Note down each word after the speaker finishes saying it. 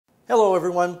Hello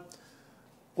everyone.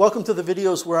 Welcome to the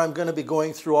videos where I'm going to be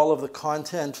going through all of the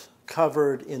content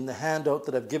covered in the handout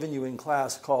that I've given you in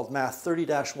class called Math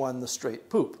 30-1, The Straight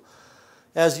Poop.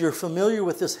 As you're familiar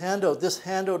with this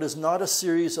handout is not a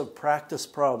series of practice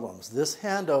problems. This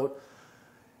handout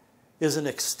is an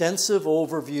extensive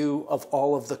overview of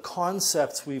all of the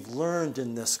concepts we've learned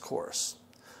in this course.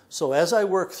 So as I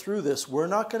work through this, we're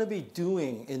not going to be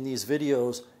doing in these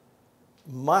videos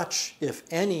much, if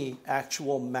any,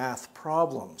 actual math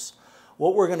problems.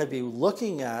 What we're going to be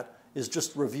looking at is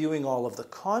just reviewing all of the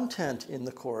content in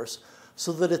the course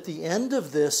so that at the end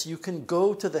of this you can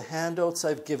go to the handouts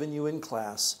I've given you in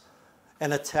class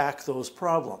and attack those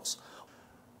problems.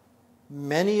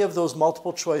 Many of those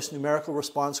multiple choice numerical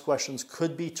response questions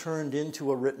could be turned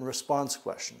into a written response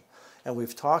question. And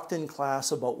we've talked in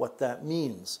class about what that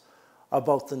means,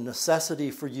 about the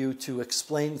necessity for you to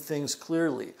explain things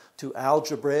clearly, to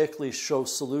algebraically show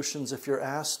solutions if you're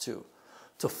asked to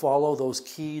follow those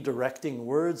key directing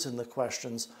words in the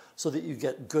questions so that you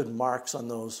get good marks on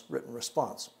those written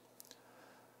response.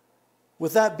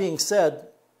 With that being said,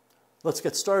 let's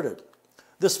get started.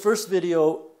 This first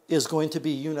video is going to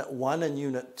be Unit 1 and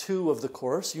Unit 2 of the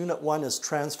course. Unit 1 is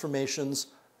Transformations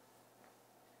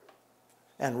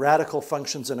and Radical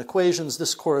Functions and Equations.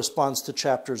 This corresponds to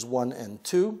chapters 1 and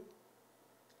 2.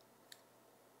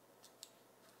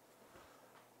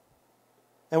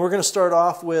 And we're going to start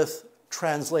off with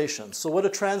translation. So what a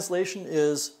translation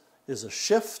is a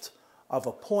shift of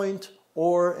a point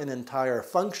or an entire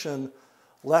function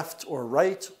left or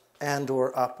right and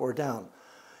or up or down.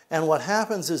 And what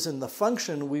happens is in the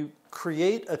function we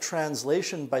create a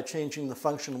translation by changing the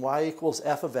function y equals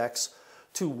f of x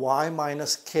to y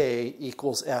minus k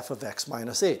equals f of x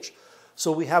minus h.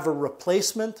 So we have a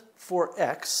replacement for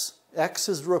x. X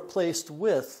is replaced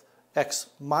with x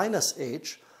minus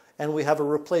h, and we have a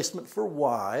replacement for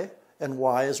y, and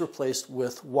y is replaced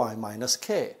with y minus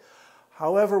k.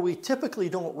 However, we typically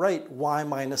don't write y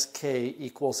minus k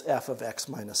equals f of x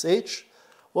minus h.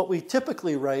 What we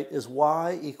typically write is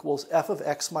y equals f of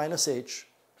x minus h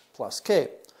plus k.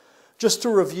 Just to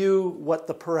review what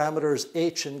the parameters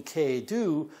h and k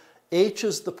do, h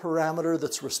is the parameter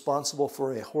that's responsible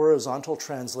for a horizontal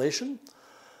translation.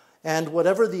 And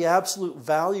whatever the absolute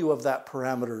value of that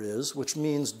parameter is, which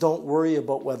means don't worry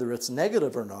about whether it's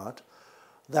negative or not,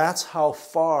 that's how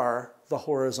far the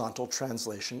horizontal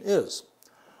translation is.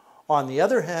 On the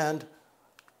other hand,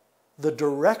 the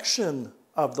direction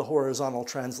of the horizontal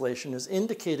translation is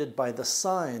indicated by the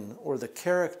sign or the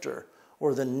character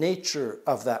or the nature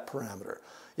of that parameter.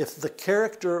 If the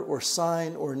character or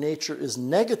sign or nature is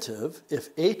negative, if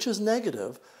h is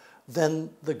negative, then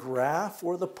the graph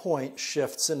or the point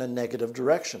shifts in a negative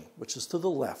direction, which is to the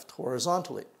left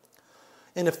horizontally.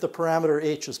 And if the parameter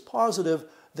h is positive,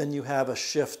 then you have a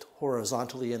shift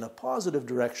horizontally in a positive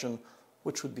direction,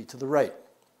 which would be to the right.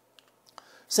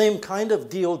 Same kind of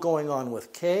deal going on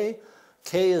with k.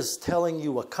 K is telling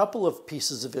you a couple of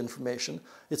pieces of information.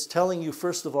 It's telling you,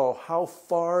 first of all, how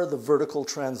far the vertical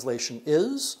translation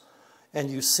is, and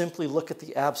you simply look at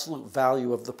the absolute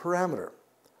value of the parameter.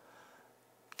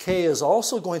 K is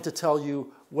also going to tell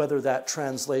you whether that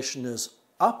translation is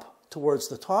up towards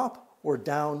the top or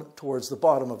down towards the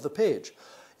bottom of the page.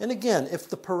 And again, if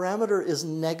the parameter is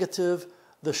negative,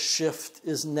 the shift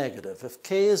is negative. If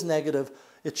k is negative,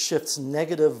 it shifts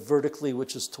negative vertically,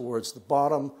 which is towards the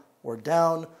bottom or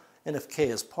down, and if k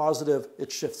is positive,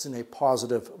 it shifts in a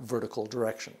positive vertical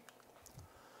direction.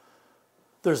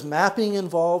 There's mapping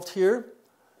involved here,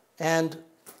 and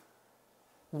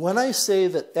when I say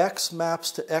that x maps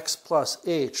to x plus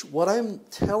h, what I'm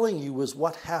telling you is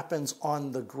what happens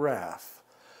on the graph.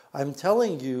 I'm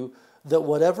telling you that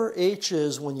whatever h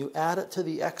is, when you add it to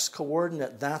the x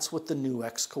coordinate, that's what the new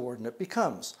x coordinate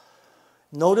becomes.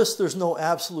 Notice there's no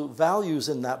absolute values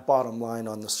in that bottom line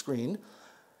on the screen.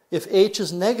 If h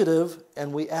is negative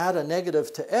and we add a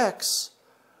negative to x,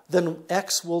 then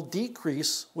x will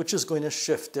decrease, which is going to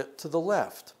shift it to the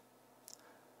left.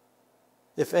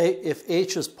 If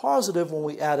h is positive when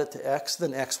we add it to x,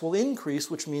 then x will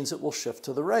increase, which means it will shift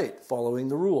to the right, following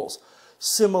the rules.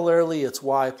 Similarly, it's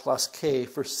y plus k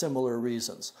for similar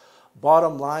reasons.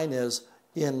 Bottom line is,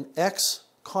 in x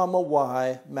comma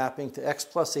y mapping to x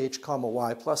plus h comma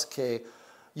y plus k,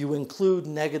 you include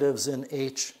negatives in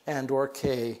h and or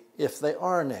k if they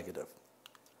are negative.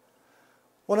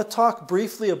 I want to talk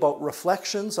briefly about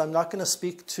reflections. I'm not going to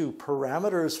speak to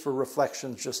parameters for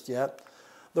reflections just yet.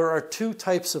 There are two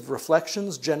types of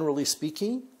reflections, generally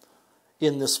speaking,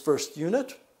 in this first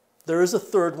unit. There is a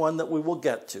third one that we will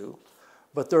get to,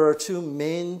 but there are two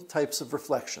main types of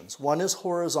reflections. One is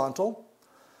horizontal,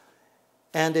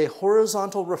 and a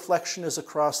horizontal reflection is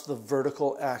across the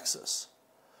vertical axis.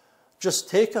 Just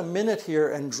take a minute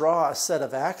here and draw a set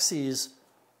of axes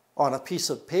on a piece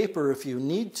of paper if you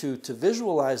need to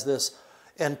visualize this,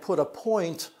 and put a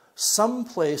point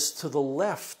someplace to the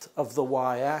left of the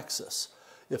y-axis.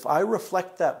 If I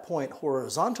reflect that point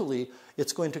horizontally,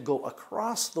 it's going to go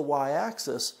across the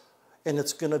y-axis, and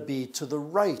it's going to be to the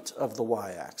right of the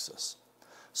y-axis.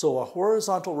 So a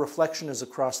horizontal reflection is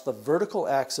across the vertical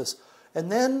axis.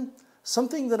 And then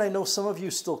something that I know some of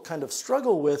you still kind of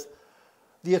struggle with,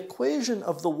 the equation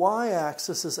of the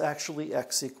y-axis is actually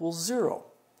x equals 0.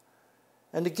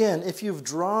 And again, if you've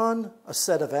drawn a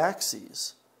set of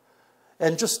axes,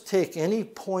 and just take any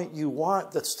point you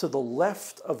want that's to the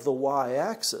left of the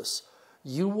y-axis,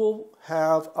 you will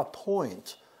have a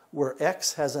point where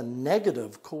x has a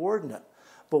negative coordinate.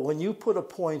 But when you put a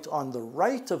point on the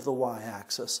right of the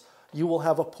y-axis, you will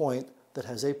have a point that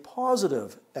has a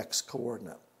positive x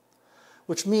coordinate,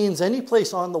 which means any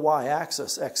place on the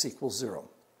y-axis, x equals 0.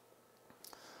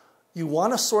 You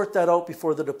want to sort that out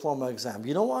before the diploma exam.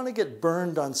 You don't want to get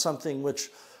burned on something which,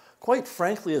 quite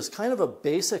frankly, is kind of a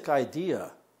basic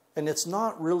idea, and it's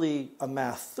not really a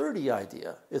Math 30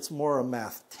 idea. It's more a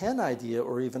Math 10 idea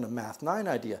or even a Math 9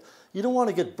 idea. You don't want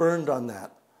to get burned on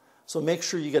that, so make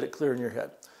sure you get it clear in your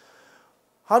head.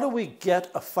 How do we get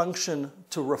a function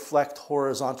to reflect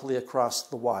horizontally across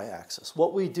the y-axis?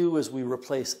 What we do is we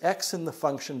replace x in the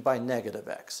function by negative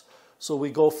x. So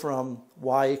we go from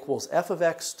y equals f of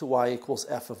x to y equals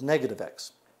f of negative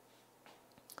x.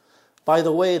 By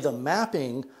the way, the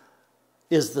mapping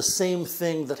is the same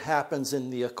thing that happens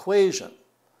in the equation.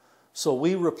 So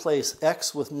we replace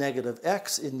x with negative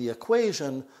x in the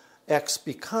equation. X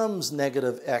becomes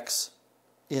negative x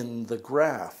in the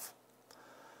graph.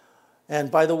 And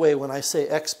by the way, when I say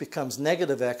x becomes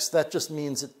negative x, that just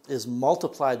means it is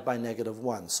multiplied by negative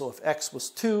 1. So if x was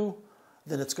 2,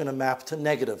 then it's going to map to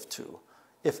negative 2.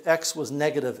 If x was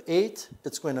negative 8,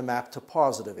 it's going to map to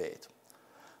positive 8.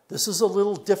 This is a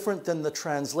little different than the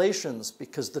translations,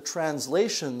 because the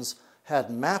translations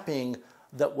had mapping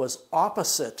that was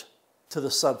opposite to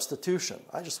the substitution.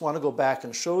 I just want to go back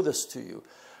and show this to you.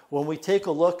 When we take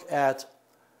a look at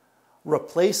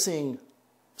replacing,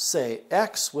 say,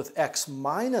 x with x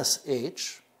minus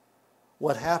h,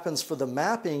 what happens for the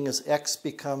mapping is x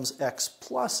becomes x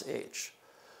plus h.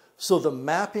 So the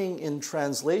mapping in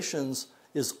translations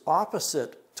is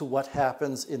opposite to what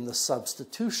happens in the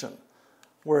substitution,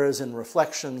 whereas in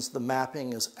reflections, the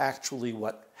mapping is actually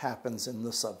what happens in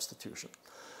the substitution.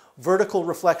 Vertical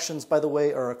reflections, by the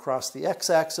way, are across the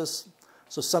x-axis.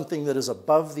 So something that is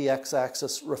above the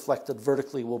x-axis reflected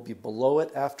vertically will be below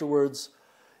it afterwards,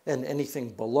 and anything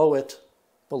below it,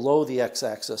 below the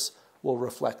x-axis, will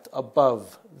reflect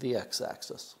above the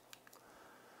x-axis.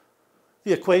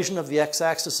 The equation of the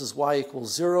x-axis is y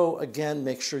equals 0. Again,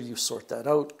 make sure you sort that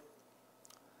out.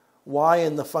 Y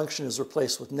in the function is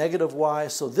replaced with negative y.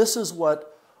 So this is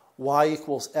what y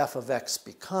equals f of x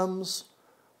becomes.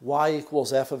 Y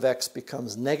equals f of x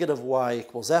becomes negative y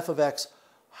equals f of x.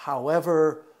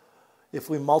 However, if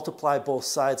we multiply both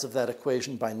sides of that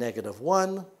equation by negative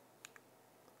 1,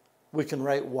 we can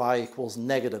write y equals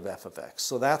negative f of x.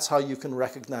 So that's how you can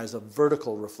recognize a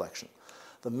vertical reflection.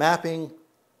 The mapping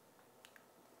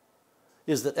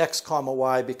is that x comma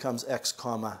y becomes x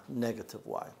comma negative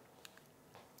y.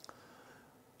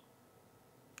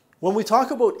 When we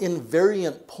talk about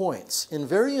invariant points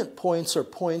are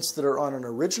points that are on an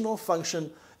original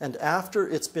function, and after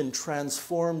it's been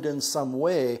transformed in some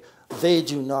way, they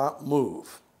do not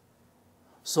move.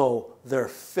 So they're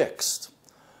fixed.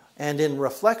 And in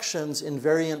reflections,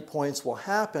 invariant points will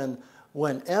happen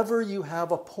whenever you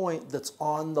have a point that's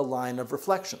on the line of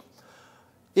reflection.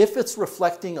 If it's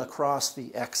reflecting across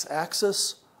the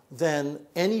x-axis, then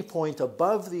any point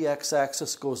above the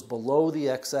x-axis goes below the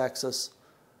x-axis,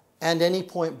 and any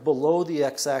point below the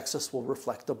x-axis will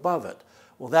reflect above it.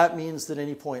 Well, that means that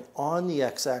any point on the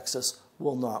x-axis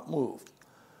will not move.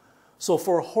 So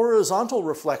for horizontal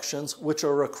reflections, which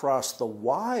are across the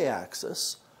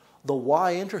y-axis, the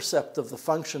y-intercept of the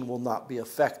function will not be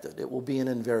affected. It will be an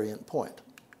invariant point.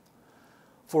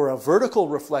 For a vertical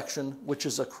reflection, which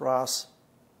is across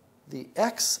the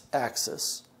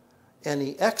x-axis,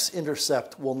 any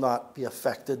x-intercept will not be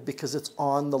affected because it's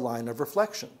on the line of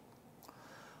reflection.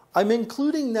 I'm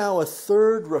including now a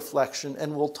third reflection,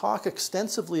 and we'll talk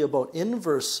extensively about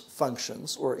inverse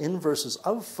functions, or inverses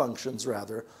of functions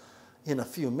rather, in a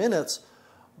few minutes.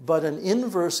 But an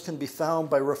inverse can be found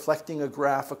by reflecting a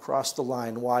graph across the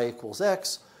line y equals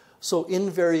x. So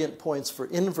invariant points for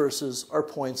inverses are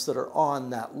points that are on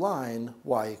that line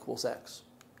y equals x.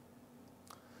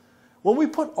 When we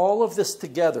put all of this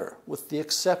together, with the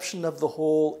exception of the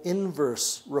whole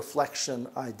inverse reflection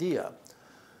idea,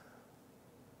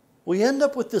 we end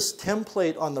up with this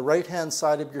template on the right-hand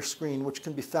side of your screen, which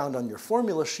can be found on your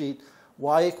formula sheet.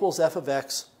 Y equals f of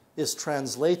x is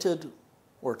translated,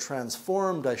 or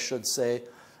transformed, I should say,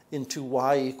 into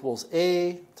y equals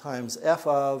a times f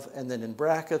of, and then in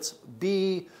brackets,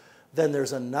 b. Then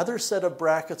there's another set of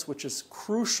brackets, which is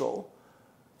crucial,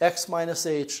 x minus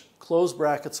h, close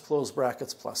brackets,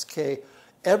 plus k.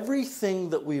 Everything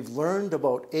that we've learned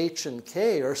about h and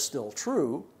k are still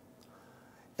true.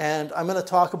 And I'm going to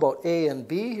talk about a and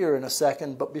b here in a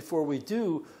second, but before we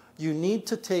do, you need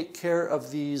to take care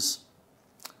of these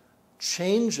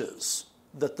changes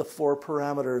that the four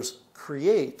parameters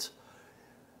create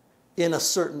in a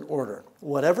certain order.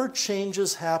 Whatever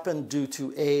changes happen due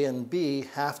to a and b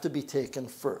have to be taken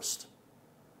first.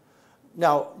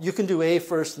 Now, you can do a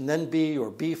first and then b, or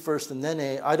b first and then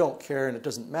a. I don't care, and it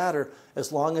doesn't matter,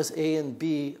 as long as a and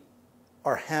b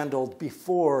are handled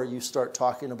before you start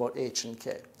talking about h and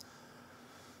k.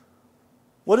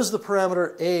 What is the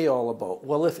parameter a all about?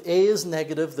 Well, if a is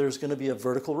negative, there's going to be a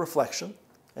vertical reflection,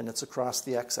 and it's across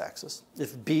the x-axis.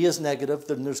 If b is negative,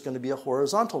 then there's going to be a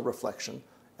horizontal reflection,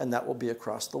 and that will be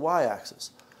across the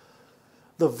y-axis.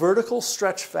 The vertical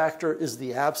stretch factor is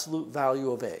the absolute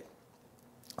value of a.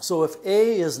 So if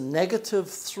a is negative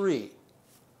 3,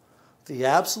 the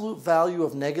absolute value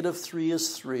of negative 3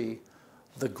 is 3,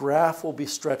 the graph will be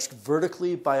stretched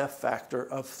vertically by a factor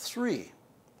of 3,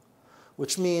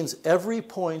 which means every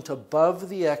point above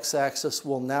the x-axis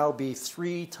will now be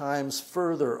 3 times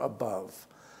further above,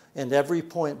 and every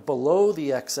point below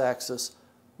the x-axis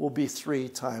will be 3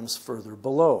 times further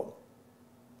below.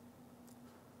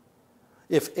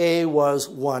 If a was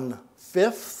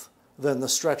 1/5, then the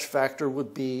stretch factor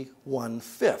would be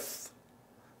 1/5,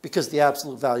 because the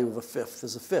absolute value of a fifth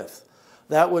is a fifth.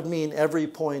 That would mean every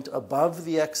point above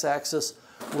the x-axis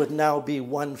would now be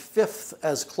 1/5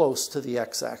 as close to the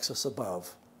x-axis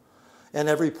above. And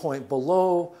every point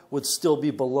below would still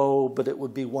be below, but it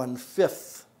would be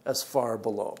 1/5 as far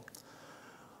below.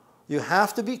 You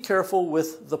have to be careful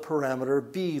with the parameter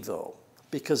b, though,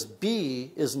 because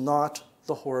b is not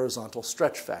the horizontal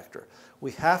stretch factor.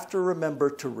 We have to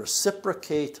remember to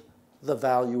reciprocate the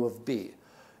value of b.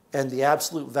 And the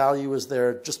absolute value is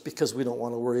there just because we don't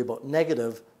want to worry about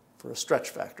negative for a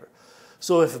stretch factor.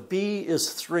 So if b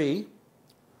is 3,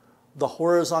 the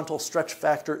horizontal stretch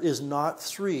factor is not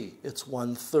 3, it's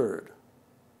 1/3.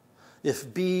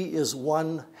 If b is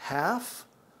 1/2,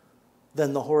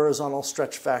 then the horizontal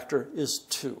stretch factor is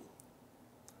 2.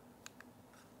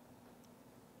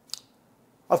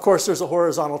 Of course, there's a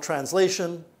horizontal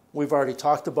translation. We've already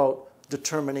talked about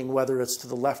determining whether it's to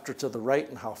the left or to the right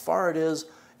and how far it is.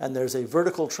 And there's a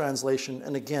vertical translation,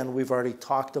 and again, we've already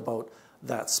talked about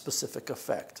that specific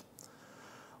effect.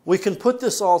 We can put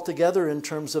this all together in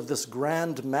terms of this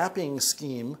grand mapping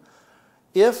scheme.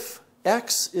 If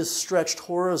x is stretched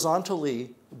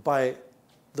horizontally by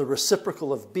the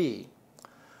reciprocal of b,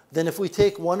 then if we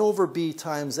take 1/b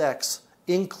times x,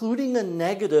 including a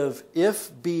negative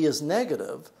if b is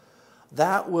negative,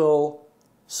 that will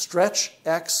stretch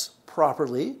x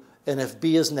properly, and if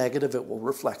b is negative, it will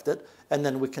reflect it, and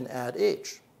then we can add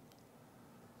h.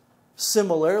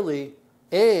 Similarly,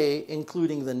 a,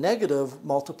 including the negative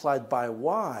multiplied by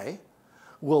y,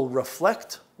 will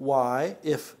reflect y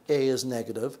if a is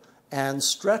negative, and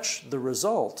stretch the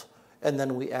result, and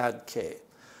then we add k.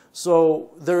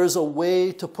 So there is a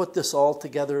way to put this all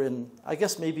together in, I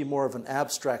guess, maybe more of an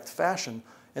abstract fashion,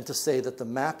 and to say that the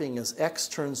mapping is x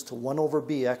turns to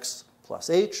 1/bx plus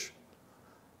h,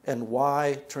 and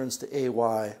y turns to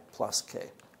ay plus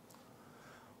k.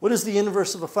 What is the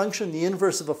inverse of a function? The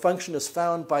inverse of a function is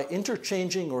found by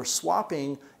interchanging or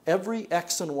swapping every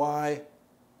x and y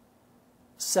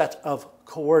set of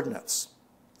coordinates.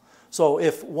 So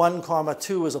if 1,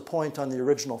 2 is a point on the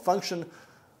original function,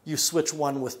 you switch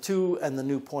 1 with 2, and the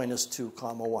new point is 2,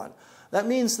 1. That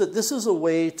means that this is a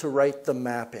way to write the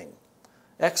mapping.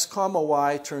 X,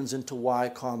 y turns into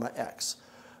y, x.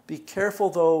 Be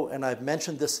careful, though, and I've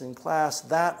mentioned this in class,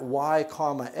 that y,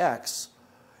 x,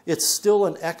 it's still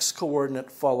an x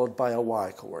coordinate followed by a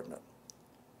y coordinate.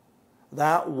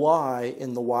 That y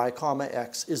in the y,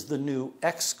 x is the new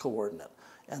x coordinate,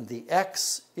 and the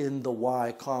x in the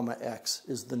y, x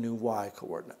is the new y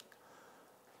coordinate.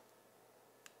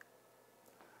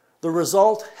 The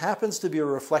result happens to be a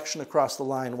reflection across the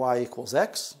line y equals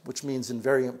x, which means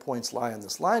invariant points lie on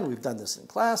this line. We've done this in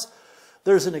class.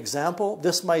 There's an example.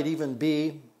 This might even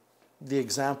be the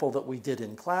example that we did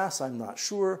in class. I'm not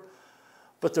sure.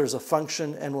 but there's a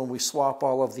function, and when we swap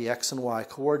all of the x and y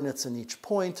coordinates in each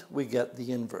point, we get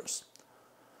the inverse.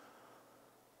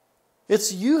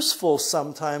 It's useful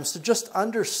sometimes to just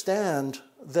understand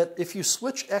that if you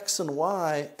switch x and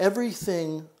y,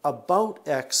 everything about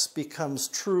x becomes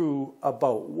true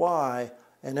about y,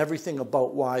 and everything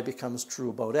about y becomes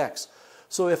true about x.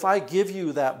 So if I give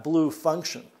you that blue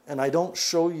function, and I don't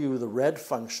show you the red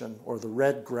function, or the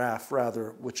red graph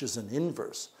rather, which is an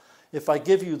inverse. If I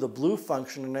give you the blue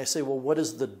function and I say, well, what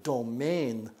is the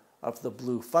domain of the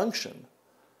blue function?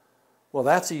 Well,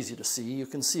 that's easy to see. You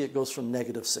can see it goes from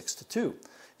 -6 to 2.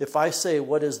 If I say,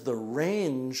 what is the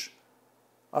range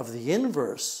of the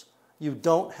inverse, you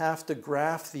don't have to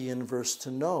graph the inverse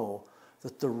to know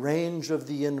that the range of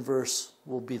the inverse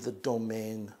will be the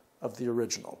domain of the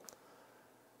original.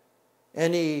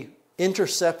 Any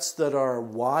intercepts that are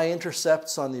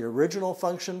y-intercepts on the original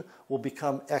function will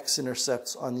become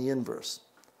x-intercepts on the inverse.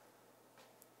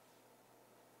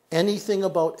 Anything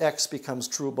about x becomes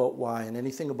true about y, and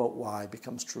anything about y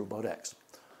becomes true about x.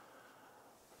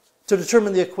 To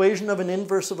determine the equation of an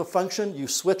inverse of a function, you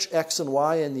switch x and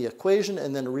y in the equation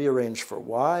and then rearrange for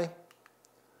y.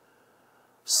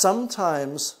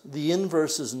 Sometimes the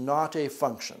inverse is not a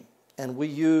function, and we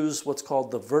use what's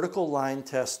called the vertical line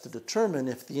test to determine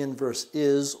if the inverse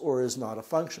is or is not a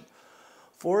function.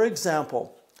 For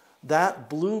example, that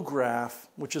blue graph,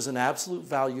 which is an absolute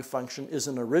value function, is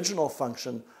an original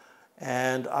function,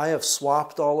 and I have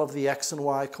swapped all of the x and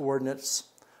y coordinates,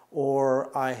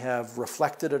 or I have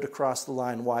reflected it across the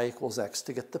line y equals x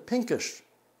to get the pinkish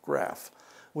graph,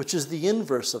 which is the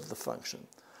inverse of the function.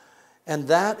 And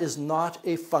that is not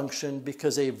a function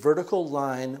because a vertical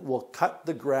line will cut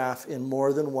the graph in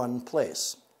more than one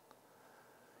place.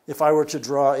 If I were to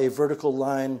draw a vertical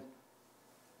line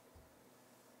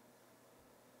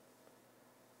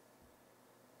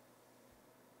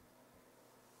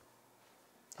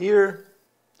here,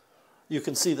 you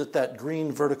can see that that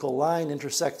green vertical line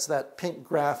intersects that pink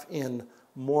graph in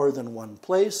more than one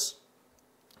place.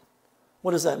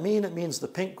 What does that mean? It means the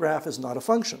pink graph is not a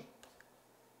function.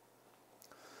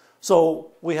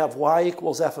 So we have y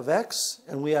equals f of x,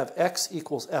 and we have x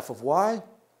equals f of y.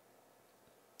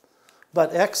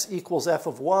 But x equals f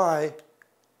of y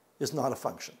is not a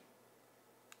function.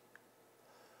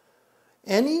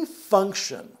 Any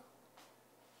function,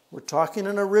 we're talking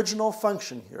an original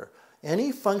function here,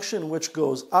 any function which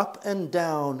goes up and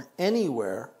down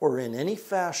anywhere or in any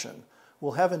fashion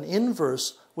will have an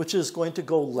inverse which is going to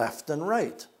go left and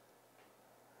right.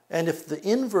 And if the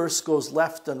inverse goes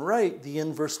left and right, the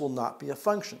inverse will not be a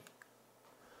function.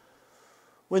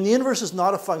 When the inverse is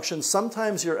not a function,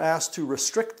 sometimes you're asked to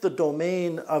restrict the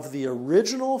domain of the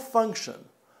original function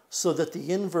so that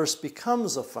the inverse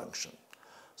becomes a function.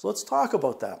 So let's talk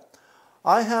about that.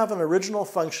 I have an original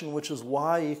function which is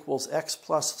y equals x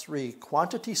plus 3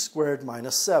 quantity squared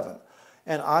minus 7.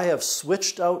 And I have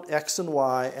switched out x and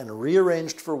y and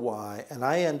rearranged for y, and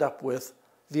I end up with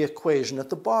the equation at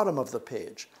the bottom of the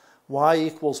page. Y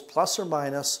equals plus or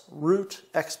minus root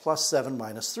x plus 7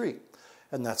 minus 3.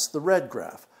 And that's the red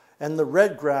graph. And the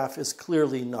red graph is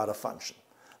clearly not a function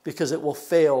because it will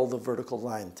fail the vertical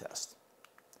line test.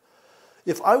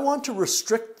 If I want to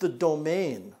restrict the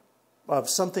domain of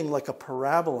something like a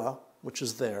parabola, which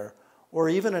is there, or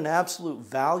even an absolute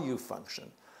value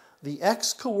function, the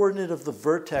x-coordinate of the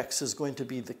vertex is going to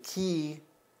be the key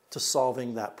to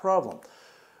solving that problem.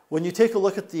 When you take a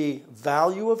look at the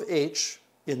value of h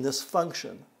in this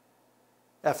function,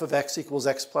 f of x equals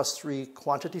x plus 3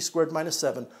 quantity squared minus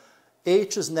 7,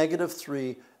 h is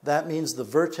 -3. That means the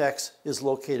vertex is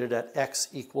located at x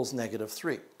equals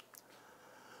 -3.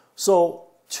 So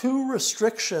two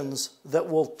restrictions that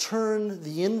will turn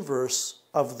the inverse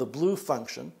of the blue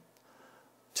function,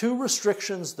 two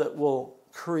restrictions that will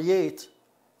create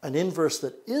an inverse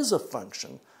that is a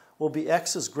function, will be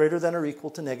x is greater than or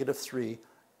equal to -3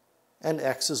 and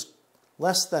x is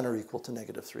less than or equal to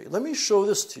 -3. Let me show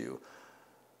this to you.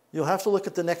 You'll have to look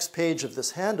at the next page of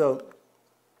this handout.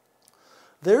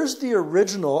 There's the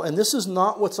original, and this is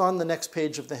not what's on the next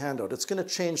page of the handout. It's going to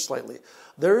change slightly.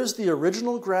 There is the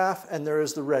original graph and there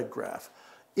is the red graph.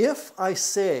 If I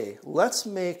say, let's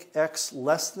make x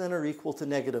less than or equal to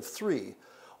 -3,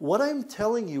 what I'm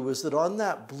telling you is that on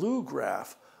that blue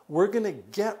graph, we're going to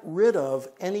get rid of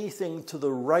anything to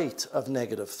the right of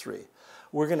 -3.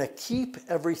 We're going to keep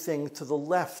everything to the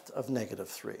left of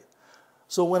 -3.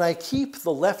 So when I keep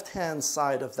the left-hand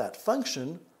side of that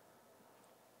function,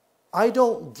 I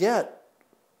don't get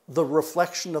the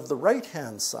reflection of the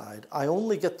right-hand side. I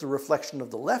only get the reflection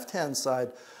of the left-hand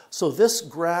side. So this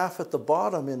graph at the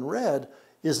bottom in red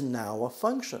is now a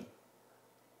function.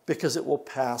 because it will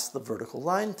pass the vertical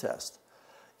line test.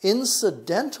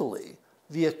 Incidentally,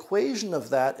 the equation of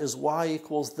that is y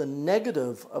equals the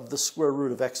negative of the square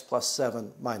root of x plus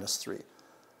 7 minus 3.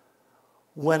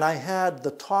 When I had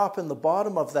the top and the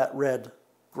bottom of that red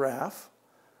graph,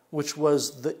 which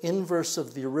was the inverse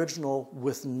of the original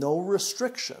with no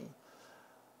restriction,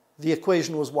 the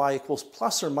equation was y equals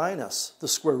plus or minus the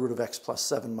square root of x plus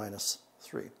 7 minus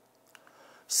 3.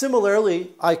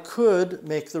 Similarly, I could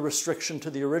make the restriction to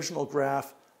the original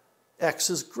graph x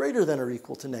is greater than or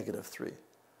equal to negative 3.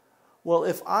 Well,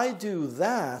 if I do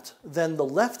that, then the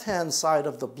left-hand side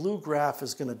of the blue graph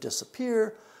is going to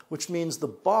disappear, which means the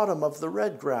bottom of the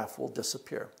red graph will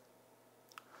disappear.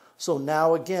 So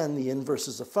now again, the inverse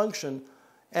is a function,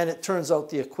 and it turns out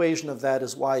the equation of that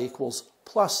is y equals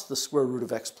plus the square root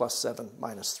of x plus 7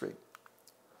 minus 3.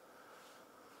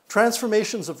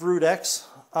 Transformations of root x.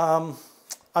 I'm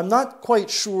not quite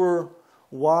sure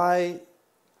why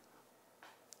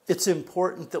it's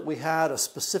important that we had a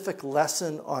specific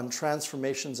lesson on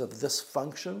transformations of this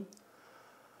function.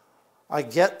 I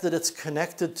get that it's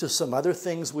connected to some other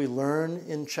things we learn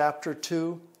in Chapter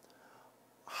 2.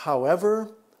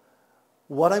 However,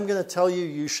 what I'm going to tell you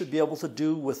you should be able to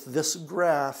do with this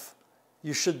graph,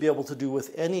 you should be able to do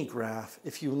with any graph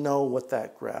if you know what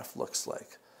that graph looks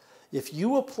like. If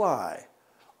you apply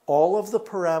all of the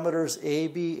parameters a,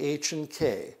 b, h, and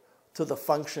k to the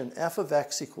function f of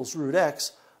x equals root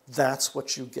x, that's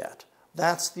what you get.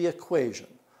 That's the equation.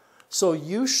 So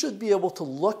you should be able to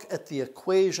look at the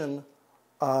equation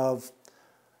of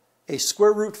a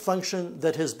square root function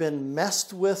that has been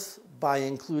messed with by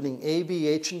including a, b,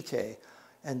 h, and k,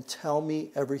 and tell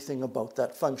me everything about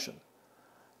that function.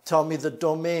 Tell me the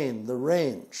domain, the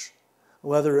range,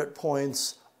 whether it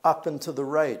points up and to the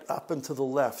right, up and to the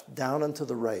left, down and to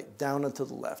the right, down and to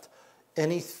the left.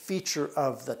 Any feature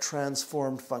of the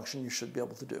transformed function you should be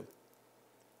able to do.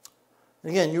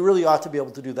 Again, you really ought to be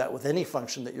able to do that with any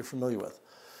function that you're familiar with.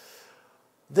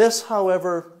 This,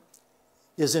 however,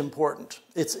 is important.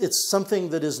 It's something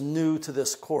that is new to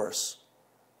this course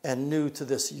and new to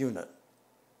this unit.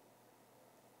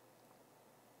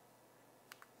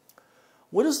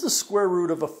 What does the square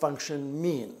root of a function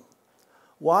mean?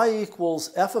 Y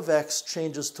equals f of x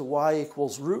changes to y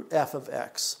equals root f of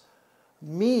x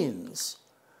means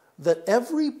that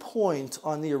every point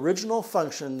on the original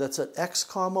function that's at x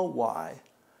comma y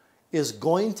is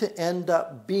going to end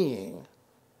up being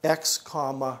x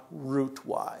comma root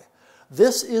y.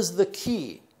 This is the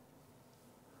key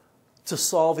to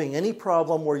solving any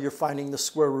problem where you're finding the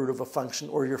square root of a function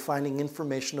or you're finding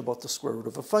information about the square root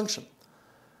of a function.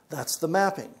 That's the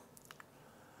mapping.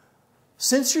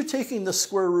 Since you're taking the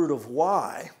square root of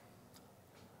y,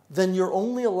 then you're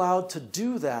only allowed to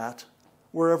do that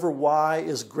wherever y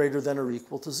is greater than or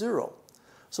equal to 0.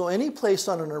 So any place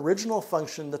on an original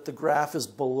function that the graph is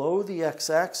below the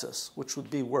x-axis, which would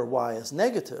be where y is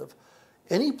negative,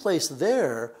 any place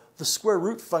there, the square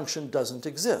root function doesn't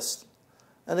exist.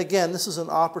 And again, this is an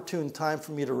opportune time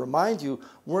for me to remind you,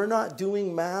 we're not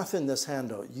doing math in this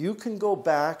handout. You can go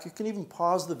back, you can even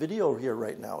pause the video here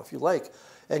right now if you like,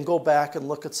 and go back and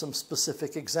look at some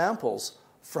specific examples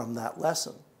from that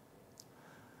lesson.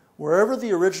 Wherever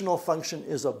the original function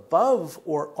is above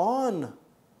or on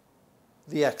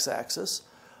the x-axis,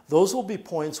 those will be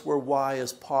points where y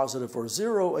is positive or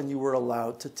 0 and you were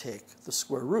allowed to take the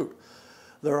square root.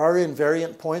 There are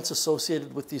invariant points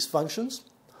associated with these functions.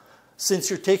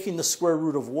 Since you're taking the square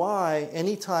root of y,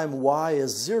 anytime y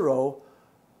is 0,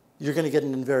 you're going to get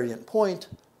an invariant point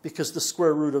because the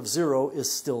square root of 0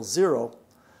 is still 0.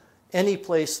 Any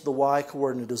place the y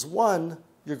coordinate is 1,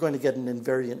 you're going to get an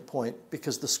invariant point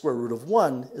because the square root of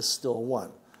 1 is still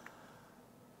 1.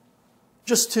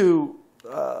 Just to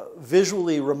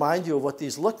visually remind you of what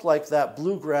these look like, that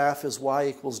blue graph is y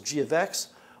equals g of x.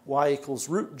 Y equals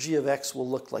root g of x will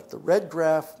look like the red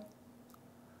graph.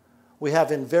 We have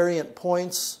invariant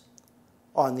points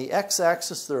on the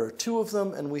x-axis. There are 2 of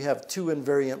them, and we have 2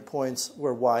 invariant points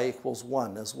where y equals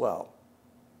 1 as well.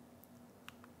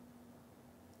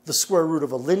 The square root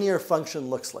of a linear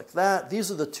function looks like that. These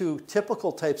are the 2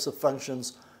 typical types of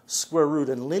functions, square root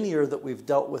and linear, that we've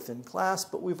dealt with in class,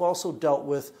 but we've also dealt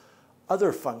with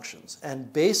other functions.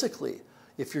 And basically,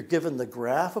 if you're given the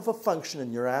graph of a function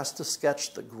and you're asked to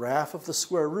sketch the graph of the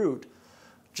square root,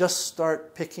 just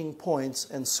start picking points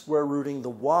and square rooting the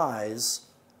y's,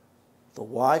 the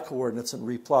y coordinates, and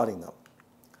replotting them.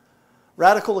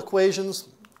 Radical equations.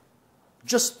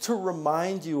 Just to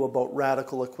remind you about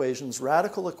radical equations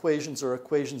are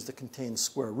equations that contain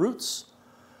square roots.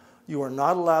 You are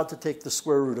not allowed to take the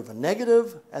square root of a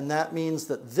negative, and that means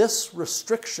that this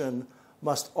restriction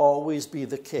must always be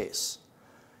the case.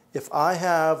 If I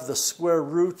have the square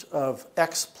root of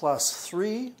x plus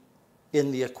 3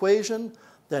 in the equation,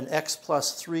 then x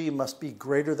plus 3 must be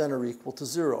greater than or equal to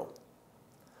 0,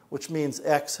 which means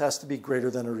x has to be greater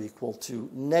than or equal to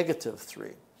negative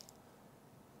 3.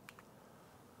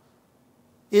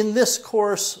 In this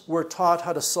course, we're taught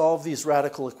how to solve these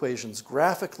radical equations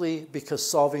graphically because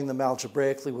solving them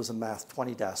algebraically was a Math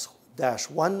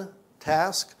 20-1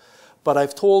 task. But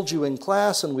I've told you in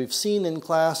class, and we've seen in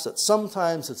class, that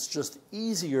sometimes it's just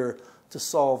easier to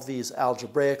solve these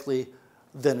algebraically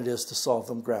than it is to solve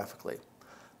them graphically.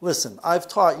 Listen, I've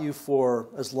taught you for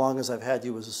as long as I've had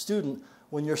you as a student,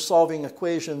 when you're solving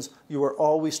equations, you are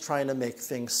always trying to make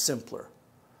things simpler.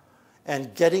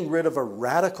 And getting rid of a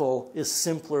radical is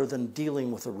simpler than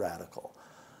dealing with a radical.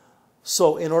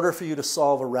 So in order for you to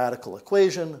solve a radical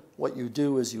equation, what you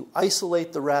do is you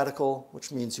isolate the radical,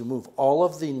 which means you move all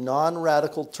of the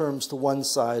non-radical terms to one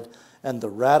side and the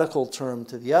radical term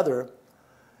to the other,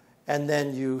 and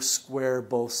then you square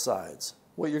both sides.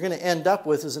 What you're going to end up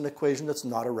with is an equation that's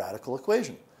not a radical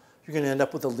equation. You're going to end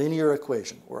up with a linear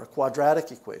equation or a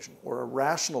quadratic equation or a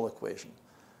rational equation,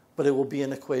 but it will be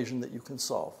an equation that you can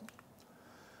solve.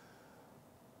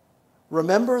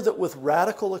 Remember that with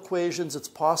radical equations, it's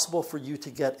possible for you to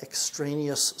get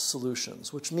extraneous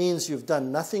solutions, which means you've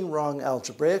done nothing wrong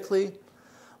algebraically,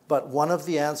 but one of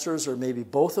the answers, or maybe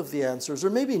both of the answers, or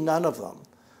maybe none of them,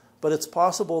 but it's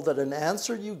possible that an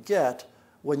answer you get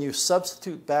when you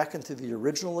substitute back into the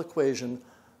original equation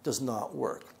does not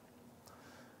work.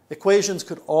 Equations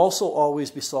could also always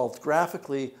be solved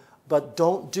graphically, but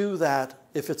don't do that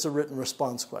if it's a written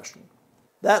response question.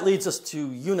 That leads us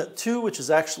to Unit 2, which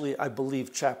is actually, I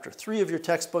believe, Chapter 3 of your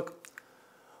textbook.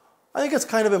 I think it's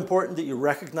kind of important that you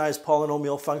recognize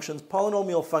polynomial functions.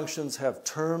 Polynomial functions have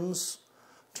terms.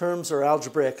 Terms are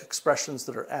algebraic expressions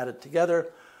that are added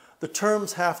together. The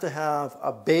terms have to have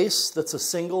a base that's a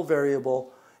single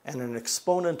variable and an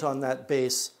exponent on that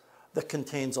base that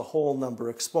contains a whole number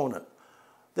exponent.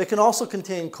 They can also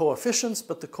contain coefficients,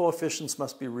 but the coefficients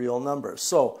must be real numbers.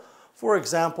 So, for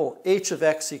example, h of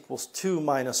x equals 2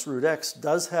 minus root x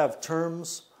does have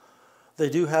terms. They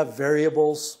do have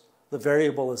variables. The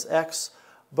variable is x,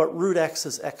 but root x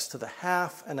is x to the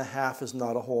half, and a half is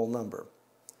not a whole number.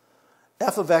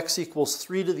 F of x equals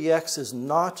 3 to the x is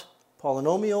not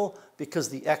polynomial because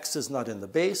the x is not in the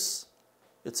base.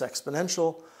 It's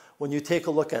exponential. When you take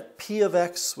a look at p of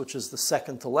x, which is the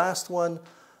second to last one,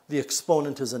 the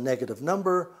exponent is a negative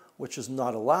number, which is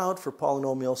not allowed for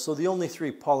polynomials. So the only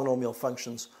three polynomial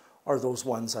functions are those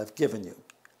ones I've given you.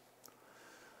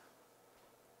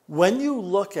 When you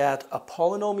look at a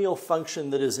polynomial function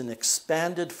that is in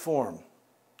expanded form,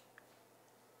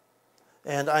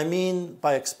 and I mean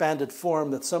by expanded form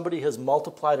that somebody has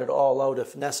multiplied it all out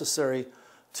if necessary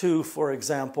to, for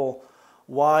example,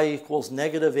 y equals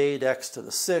negative 8x to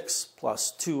the 6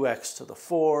 plus 2x to the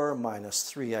 4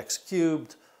 minus 3x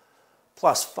cubed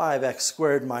plus 5x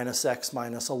squared minus x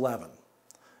minus 11.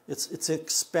 It's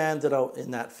expanded out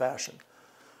in that fashion.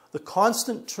 The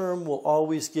constant term will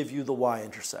always give you the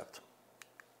y-intercept.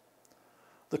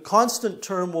 The constant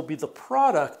term will be the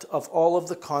product of all of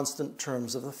the constant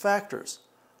terms of the factors.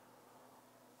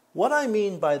 What I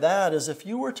mean by that is if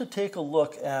you were to take a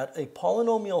look at a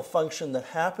polynomial function that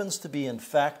happens to be in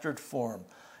factored form,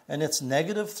 and it's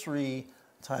negative 3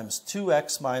 times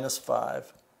 2x minus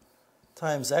 5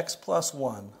 times x plus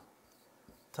 1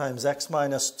 times x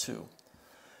minus 2.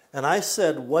 And I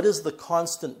said, what is the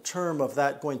constant term of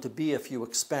that going to be if you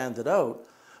expand it out?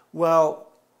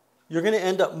 Well, you're going to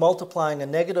end up multiplying a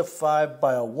negative 5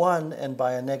 by a 1 and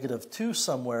by a negative 2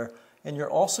 somewhere, and you're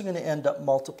also going to end up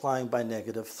multiplying by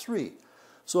negative 3.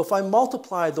 So if I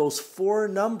multiply those four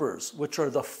numbers, which are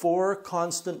the four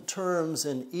constant terms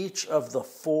in each of the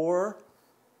four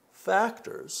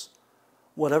factors,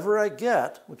 whatever I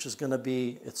get, which is going to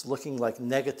be, it's looking like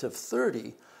negative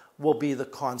 30, will be the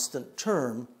constant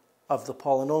term of the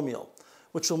polynomial,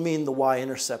 which will mean the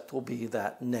y-intercept will be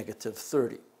that negative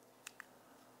 30.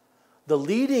 The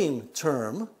leading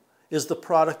term is the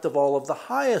product of all of the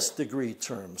highest degree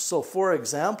terms. So for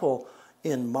example,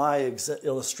 in my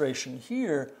illustration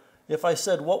here, if I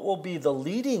said what will be the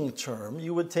leading term,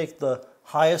 you would take the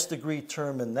highest degree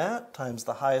term in that times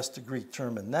the highest degree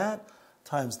term in that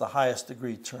times the highest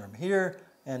degree term here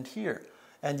and here.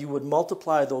 And you would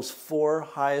multiply those four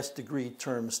highest degree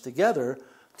terms together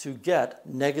to get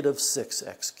negative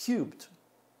 6x cubed.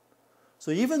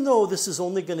 So even though this is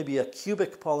only going to be a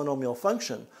cubic polynomial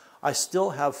function, I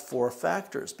still have four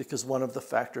factors because one of the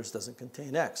factors doesn't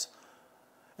contain x.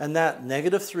 And that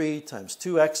negative 3 times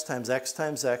 2x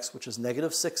times x, which is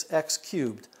negative 6x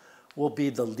cubed, will be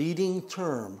the leading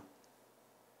term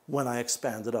when I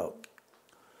expand it out.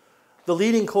 The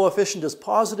leading coefficient is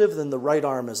positive, then the right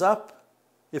arm is up.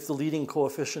 If the leading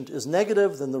coefficient is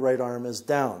negative, then the right arm is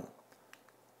down.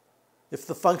 If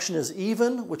the function is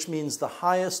even, which means the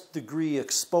highest degree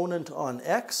exponent on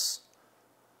x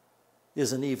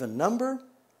is an even number,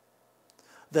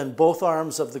 then both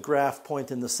arms of the graph point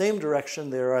in the same direction.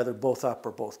 They're either both up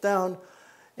or both down.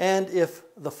 And if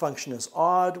the function is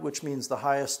odd, which means the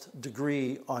highest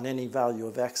degree on any value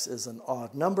of x is an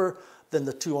odd number, then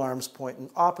the two arms point in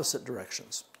opposite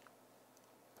directions.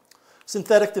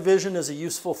 Synthetic division is a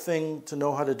useful thing to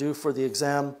know how to do for the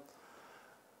exam.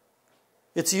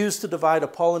 It's used to divide a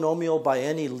polynomial by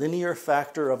any linear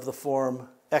factor of the form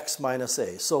x minus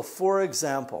a. So for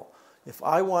example, if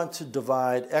I want to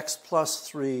divide x plus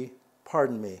 3,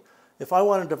 if I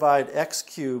want to divide x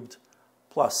cubed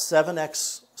plus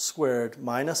 7x squared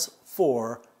minus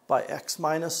 4 by x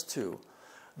minus 2,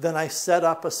 then I set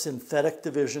up a synthetic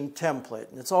division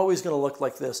template. And it's always going to look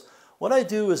like this. What I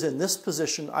do is in this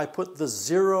position, I put the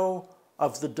 0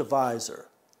 of the divisor.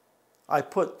 I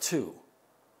put 2.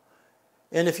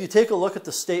 And if you take a look at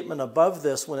the statement above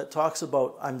this, when it talks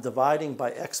about I'm dividing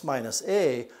by x minus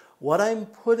a, what I'm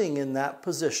putting in that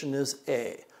position is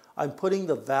a. I'm putting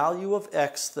the value of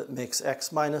x that makes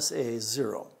x minus a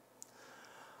 0.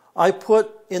 I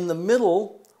put in the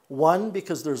middle 1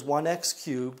 because there's 1x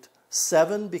cubed,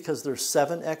 7 because there's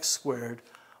 7x squared.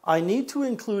 I need to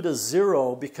include a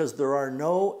 0 because there are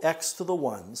no x to the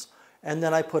 1's, and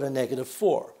then I put a negative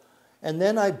 4. And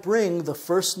then I bring the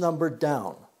first number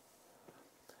down.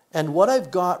 And what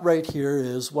I've got right here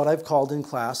is what I've called in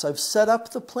class, I've set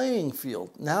up the playing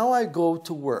field. Now I go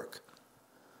to work.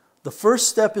 The first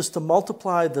step is to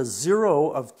multiply the 0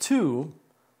 of 2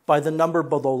 by the number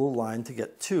below the line to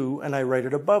get 2, and I write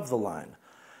it above the line.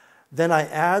 Then I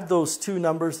add those two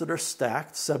numbers that are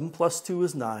stacked. 7 plus 2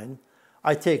 is 9.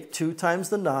 I take 2 times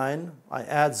the 9. I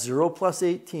add 0 plus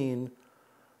 18.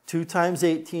 2 times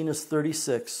 18 is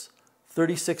 36.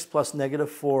 36 plus negative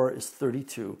 4 is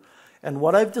 32. And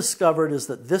what I've discovered is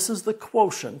that this is the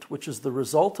quotient, which is the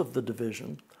result of the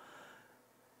division,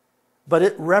 but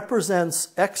it represents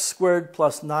x squared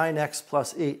plus 9x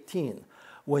plus 18.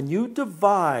 When you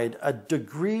divide a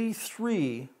degree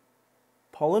 3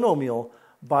 polynomial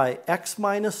by x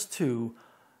minus 2,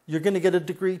 you're going to get a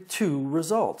degree 2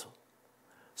 result.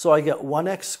 So I get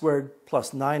 1x squared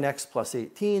plus 9x plus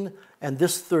 18, and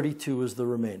this 32 is the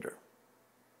remainder.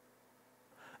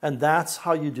 And that's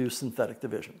how you do synthetic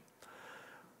division.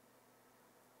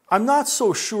 I'm not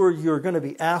so sure you're going to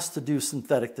be asked to do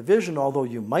synthetic division, although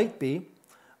you might be,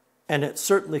 and it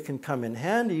certainly can come in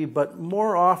handy, but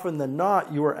more often than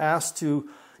not, you are asked to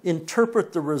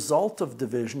interpret the result of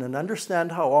division and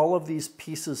understand how all of these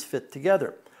pieces fit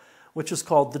together, which is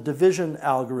called the division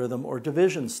algorithm or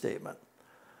division statement.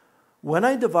 When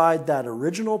I divide that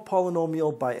original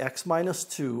polynomial by x minus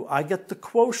 2, I get the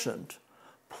quotient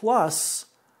plus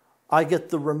I get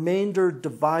the remainder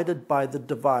divided by the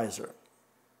divisor.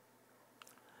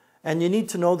 And you need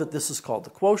to know that this is called the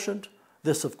quotient.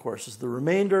 This, of course, is the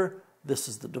remainder. This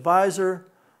is the divisor.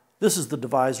 This is the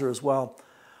divisor as well.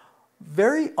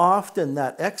 Very often,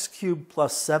 that x cubed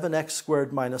plus 7x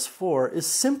squared minus 4 is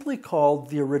simply called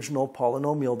the original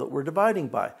polynomial that we're dividing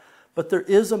by. But there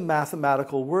is a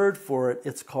mathematical word for it.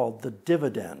 It's called the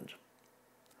dividend.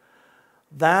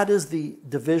 That is the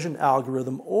division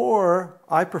algorithm, or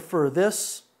I prefer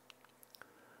this,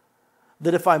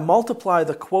 that if I multiply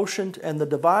the quotient and the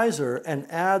divisor and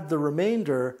add the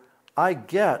remainder, I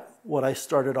get what I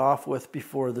started off with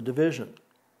before the division.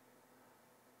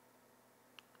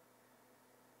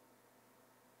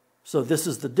 So this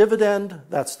is the dividend,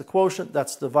 that's the quotient,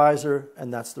 that's the divisor,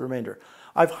 and that's the remainder.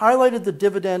 I've highlighted the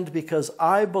dividend because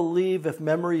I believe, if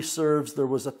memory serves, there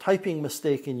was a typing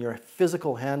mistake in your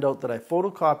physical handout that I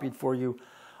photocopied for you.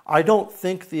 I don't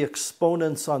think the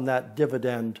exponents on that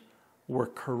dividend were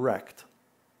correct.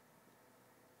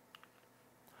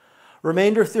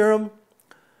 Remainder theorem.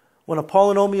 When a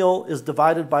polynomial is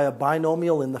divided by a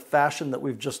binomial in the fashion that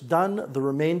we've just done, the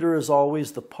remainder is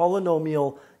always the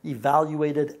polynomial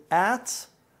evaluated at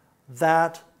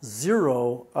that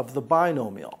 0 of the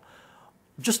binomial.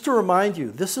 Just to remind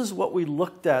you, this is what we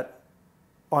looked at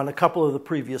on a couple of the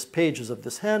previous pages of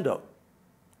this handout.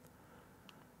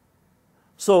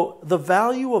 So the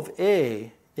value of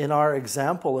a in our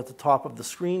example at the top of the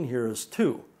screen here is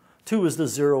 2. 2 is the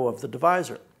 0 of the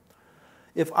divisor.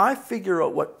 If I figure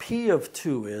out what p of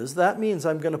 2 is, that means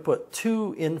I'm going to put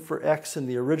 2 in for x in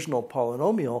the original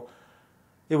polynomial.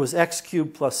 It was x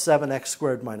cubed plus 7x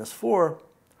squared minus 4.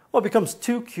 Well, it becomes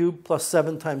 2 cubed plus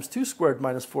 7 times 2 squared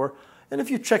minus 4. And if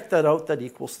you check that out, that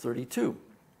equals 32.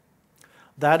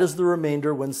 That is the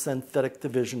remainder when synthetic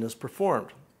division is performed.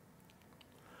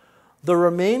 The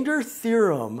remainder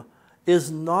theorem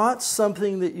is not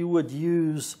something that you would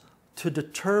use to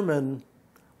determine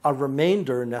a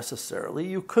remainder necessarily.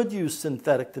 You could use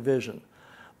synthetic division.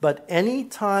 But any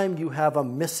time you have a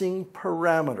missing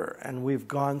parameter, and we've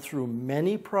gone through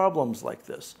many problems like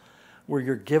this, where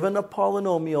you're given a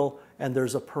polynomial and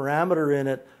there's a parameter in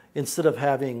it, instead of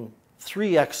having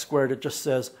 3x squared, it just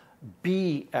says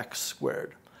bx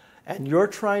squared. And you're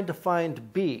trying to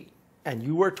find b, and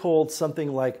you were told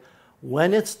something like,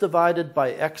 when it's divided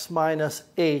by x minus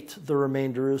 8, the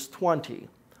remainder is 20.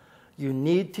 You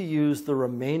need to use the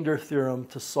remainder theorem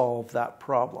to solve that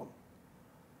problem.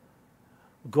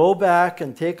 Go back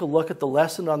and take a look at the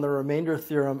lesson on the remainder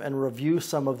theorem and review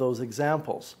some of those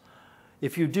examples.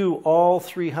 If you do all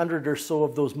 300 or so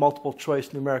of those multiple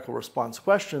choice numerical response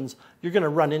questions, you're going to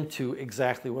run into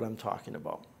exactly what I'm talking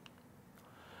about.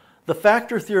 The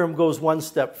factor theorem goes one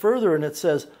step further, and it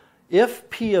says if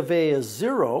p of a is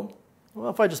 0, well,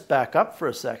 if I just back up for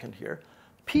a second here,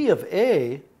 p of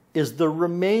a is the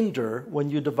remainder when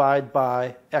you divide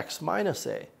by x minus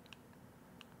a.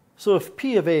 So if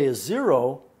p of a is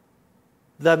 0,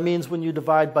 that means when you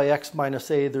divide by x minus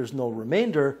a, there's no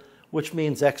remainder, which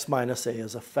means x minus a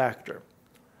is a factor.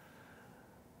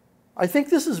 I think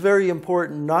this is very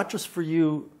important, not just for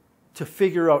you to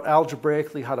figure out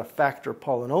algebraically how to factor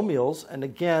polynomials, and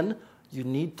again, you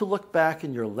need to look back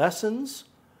in your lessons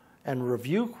and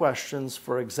review questions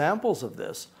for examples of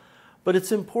this, but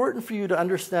it's important for you to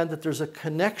understand that there's a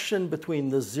connection between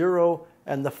the 0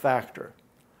 and the factor.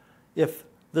 If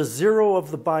the 0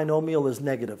 of the binomial is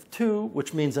 -2,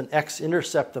 which means an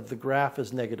x-intercept of the graph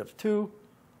is -2,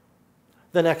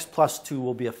 then x plus 2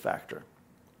 will be a factor.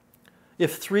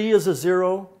 If 3 is a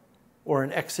 0, or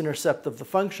an x-intercept of the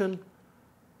function,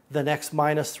 then x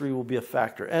minus 3 will be a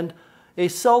factor. And a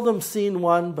seldom seen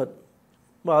one, but,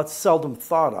 well, it's seldom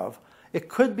thought of, it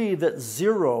could be that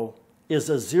 0 is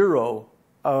a 0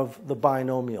 of the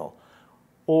binomial,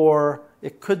 or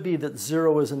it could be that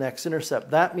 0 is an x-intercept.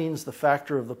 That means the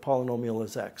factor of the polynomial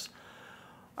is x.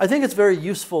 I think it's very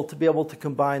useful to be able to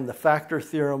combine the factor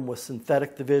theorem with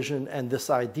synthetic division and this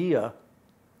idea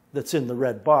that's in the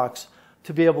red box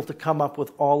to be able to come up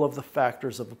with all of the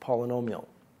factors of a polynomial.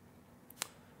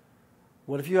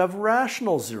 What if you have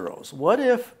rational zeros? What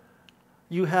if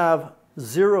you have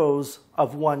zeros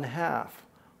of 1/2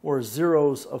 or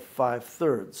zeros of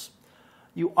 5/3?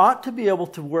 You ought to be able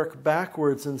to work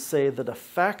backwards and say that a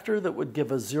factor that would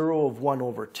give a 0 of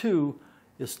 1/2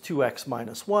 is 2x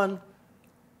minus 1,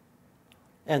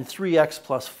 and 3x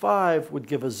plus 5 would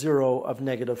give a 0 of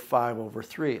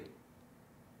 -5/3.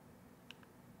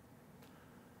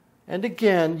 And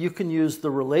again, you can use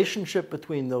the relationship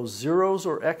between those zeros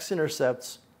or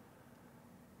x-intercepts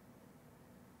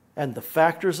and the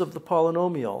factors of the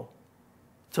polynomial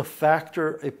to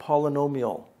factor a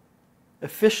polynomial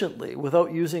efficiently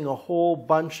without using a whole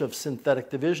bunch of synthetic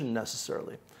division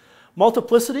necessarily.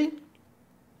 Multiplicity.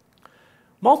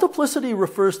 Multiplicity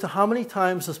refers to how many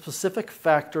times a specific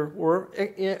factor or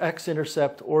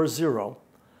x-intercept or 0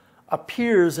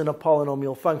 appears in a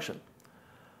polynomial function.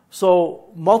 So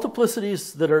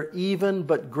multiplicities that are even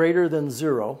but greater than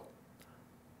 0,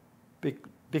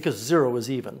 because 0 is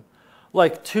even,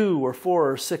 like 2 or 4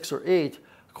 or 6 or 8,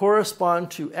 correspond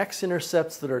to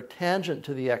x-intercepts that are tangent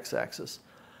to the x-axis.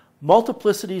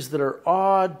 Multiplicities that are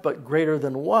odd but greater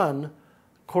than 1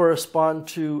 correspond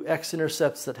to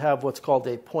x-intercepts that have what's called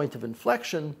a point of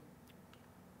inflection.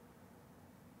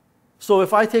 So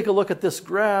if I take a look at this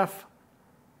graph,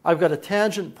 I've got a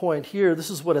tangent point here. This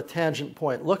is what a tangent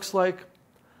point looks like.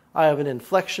 I have an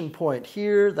inflection point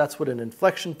here. That's what an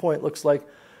inflection point looks like.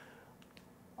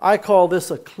 I call this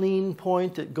a clean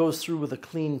point. It goes through with a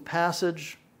clean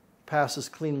passage, passes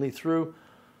cleanly through.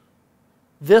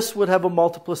 This would have a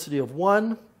multiplicity of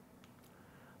 1.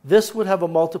 This would have a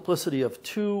multiplicity of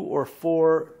 2 or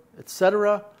 4,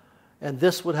 etc. And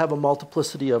this would have a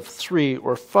multiplicity of 3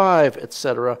 or 5,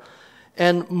 etc.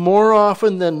 And more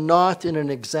often than not in an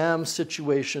exam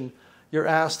situation, you're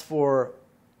asked for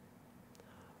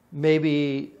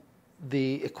maybe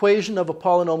the equation of a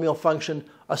polynomial function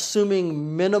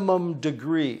assuming minimum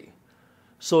degree.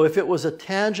 So if it was a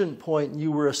tangent point and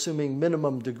you were assuming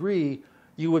minimum degree,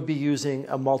 you would be using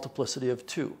a multiplicity of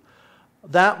 2.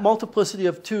 That multiplicity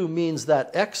of 2 means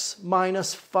that x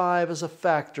minus 5 as a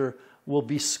factor will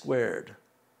be squared.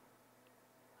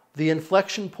 The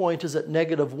inflection point is at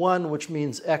 -1, which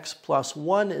means x plus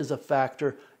 1 is a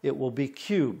factor. It will be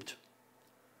cubed.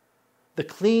 The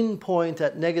clean point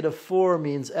at -4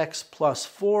 means x plus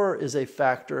 4 is a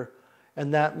factor,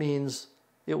 and that means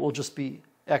it will just be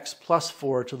x plus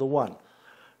 4 to the 1.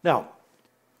 Now,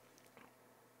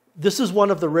 this is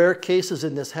one of the rare cases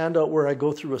in this handout where I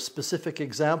go through a specific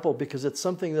example because it's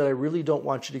something that I really don't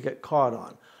want you to get caught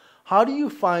on. How do you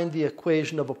find the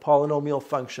equation of a polynomial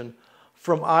function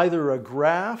from either a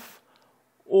graph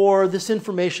or this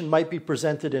information might be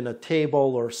presented in a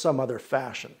table or some other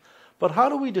fashion? But how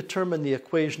do we determine the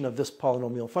equation of this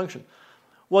polynomial function?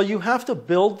 Well, you have to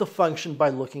build the function by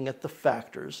looking at the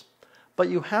factors, but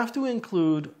you have to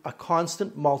include a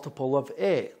constant multiple of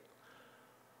a.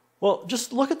 Well,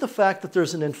 just look at the fact that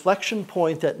there's an inflection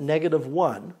point at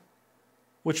 -1,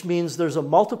 which means there's a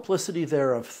multiplicity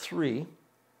there of 3,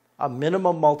 a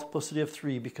minimum multiplicity of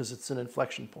 3 because it's an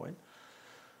inflection point.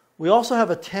 We also have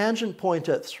a tangent point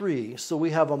at 3, so we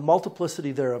have a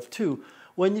multiplicity there of 2.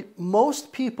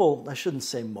 Most people, I shouldn't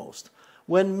say most,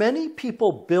 when many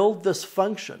people build this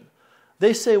function,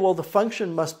 they say, well, the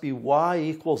function must be y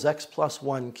equals x plus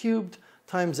 1 cubed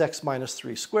times x minus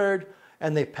 3 squared,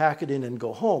 and they pack it in and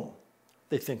go home.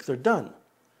 They think they're done.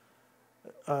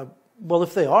 Well,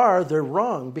 if they are, they're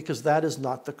wrong because that is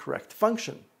not the correct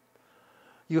function.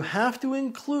 You have to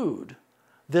include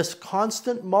this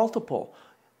constant multiple.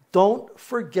 Don't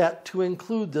forget to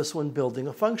include this when building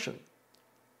a function.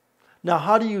 Now,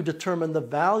 how do you determine the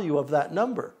value of that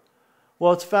number?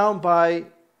 Well, it's found by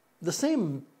the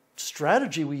same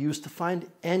strategy we use to find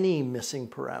any missing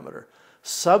parameter.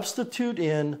 Substitute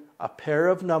in a pair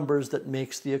of numbers that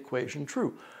makes the equation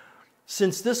true.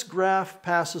 Since this graph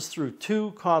passes through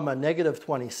 2,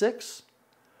 -26,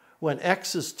 when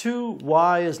x is 2,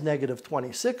 y is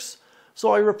 -26,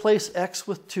 so I replace x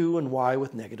with 2 and y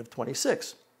with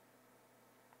 -26.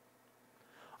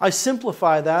 I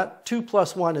simplify that. 2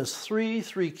 plus 1 is 3,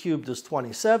 3 cubed is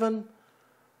 27.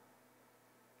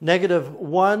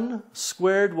 -1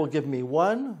 squared will give me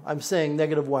 1. I'm saying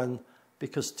 -1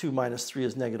 because 2 minus 3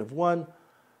 is -1.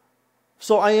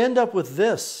 So I end up with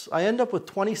this. I end up with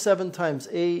 27 times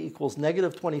a equals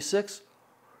 -26.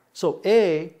 So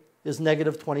a is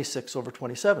 -26 over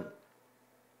 27.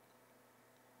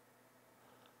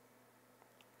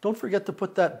 Don't forget to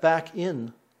put that back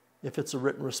in if it's a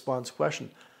written response question.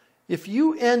 If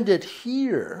you end it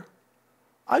here,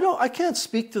 I can't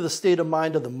speak to the state of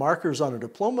mind of the markers on a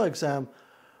diploma exam,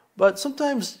 but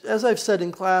sometimes, as I've said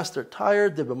in class, they're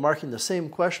tired, they've been marking the same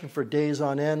question for days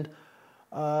on end,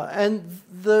 and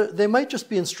they might just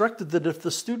be instructed that if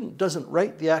the student doesn't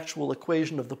write the actual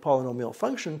equation of the polynomial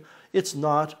function, it's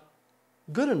not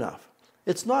good enough.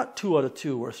 It's not 2 out of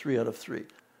 2 or 3 out of 3.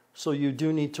 So you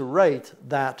do need to write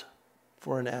that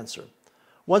for an answer.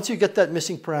 Once you get that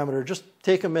missing parameter, just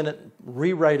take a minute,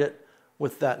 rewrite it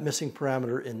with that missing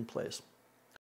parameter in place.